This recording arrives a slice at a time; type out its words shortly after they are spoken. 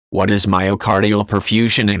What is myocardial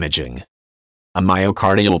perfusion imaging? A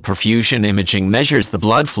myocardial perfusion imaging measures the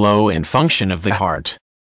blood flow and function of the heart.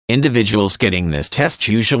 Individuals getting this test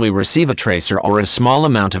usually receive a tracer or a small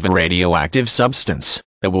amount of a radioactive substance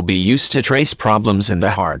that will be used to trace problems in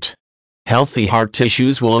the heart. Healthy heart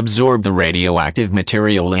tissues will absorb the radioactive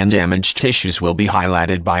material and damaged tissues will be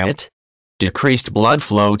highlighted by it. Decreased blood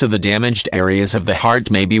flow to the damaged areas of the heart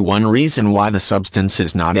may be one reason why the substance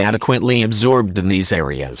is not adequately absorbed in these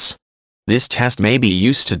areas. This test may be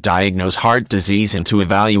used to diagnose heart disease and to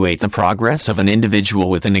evaluate the progress of an individual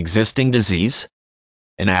with an existing disease.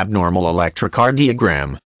 An abnormal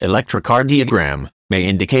electrocardiogram may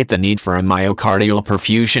indicate the need for a myocardial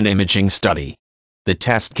perfusion imaging study. The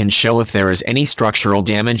test can show if there is any structural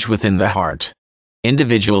damage within the heart.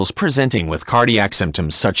 Individuals presenting with cardiac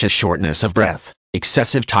symptoms such as shortness of breath,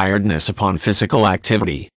 excessive tiredness upon physical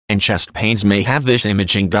activity, and chest pains may have this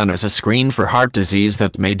imaging done as a screen for heart disease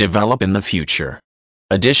that may develop in the future.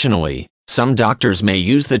 Additionally, some doctors may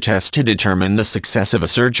use the test to determine the success of a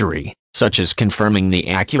surgery, such as confirming the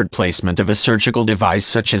accurate placement of a surgical device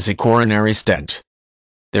such as a coronary stent.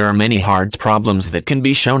 There are many heart problems that can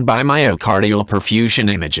be shown by myocardial perfusion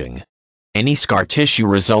imaging. Any scar tissue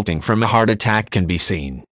resulting from a heart attack can be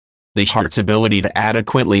seen. The heart's ability to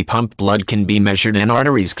adequately pump blood can be measured and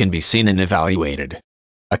arteries can be seen and evaluated.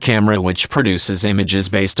 A camera which produces images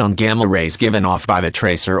based on gamma rays given off by the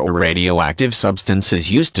tracer or radioactive substance is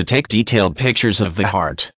used to take detailed pictures of the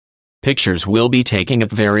heart. Pictures will be taken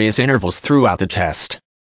at various intervals throughout the test.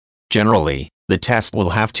 Generally, the test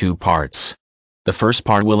will have two parts. The first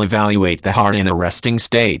part will evaluate the heart in a resting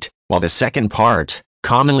state, while the second part,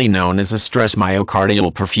 commonly known as a stress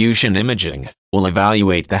myocardial perfusion imaging, will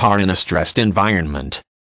evaluate the heart in a stressed environment.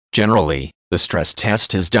 Generally, the stress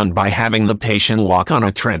test is done by having the patient walk on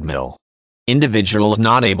a treadmill. Individuals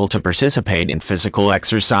not able to participate in physical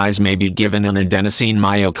exercise may be given an adenosine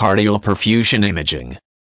myocardial perfusion imaging.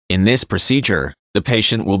 In this procedure, the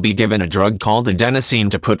patient will be given a drug called adenosine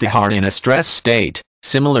to put the heart in a stress state,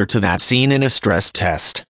 similar to that seen in a stress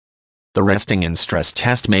test. The resting and stress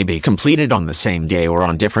test may be completed on the same day or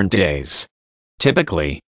on different days.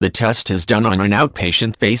 Typically, the test is done on an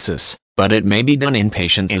outpatient basis, but it may be done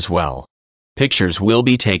inpatient as well. Pictures will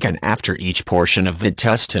be taken after each portion of the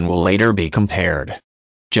test and will later be compared.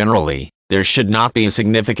 Generally, there should not be a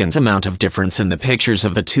significant amount of difference in the pictures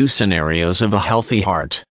of the two scenarios of a healthy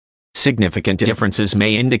heart. Significant differences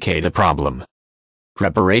may indicate a problem.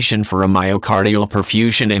 Preparation for a myocardial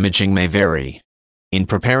perfusion imaging may vary. In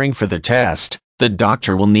preparing for the test, the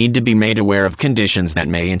doctor will need to be made aware of conditions that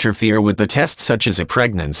may interfere with the test such as a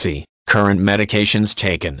pregnancy, current medications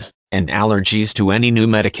taken, and allergies to any new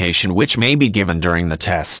medication which may be given during the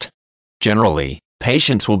test. Generally,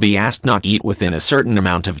 patients will be asked not to eat within a certain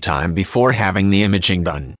amount of time before having the imaging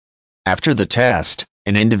done. After the test,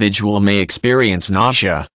 an individual may experience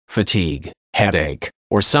nausea, fatigue, headache,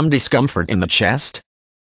 or some discomfort in the chest,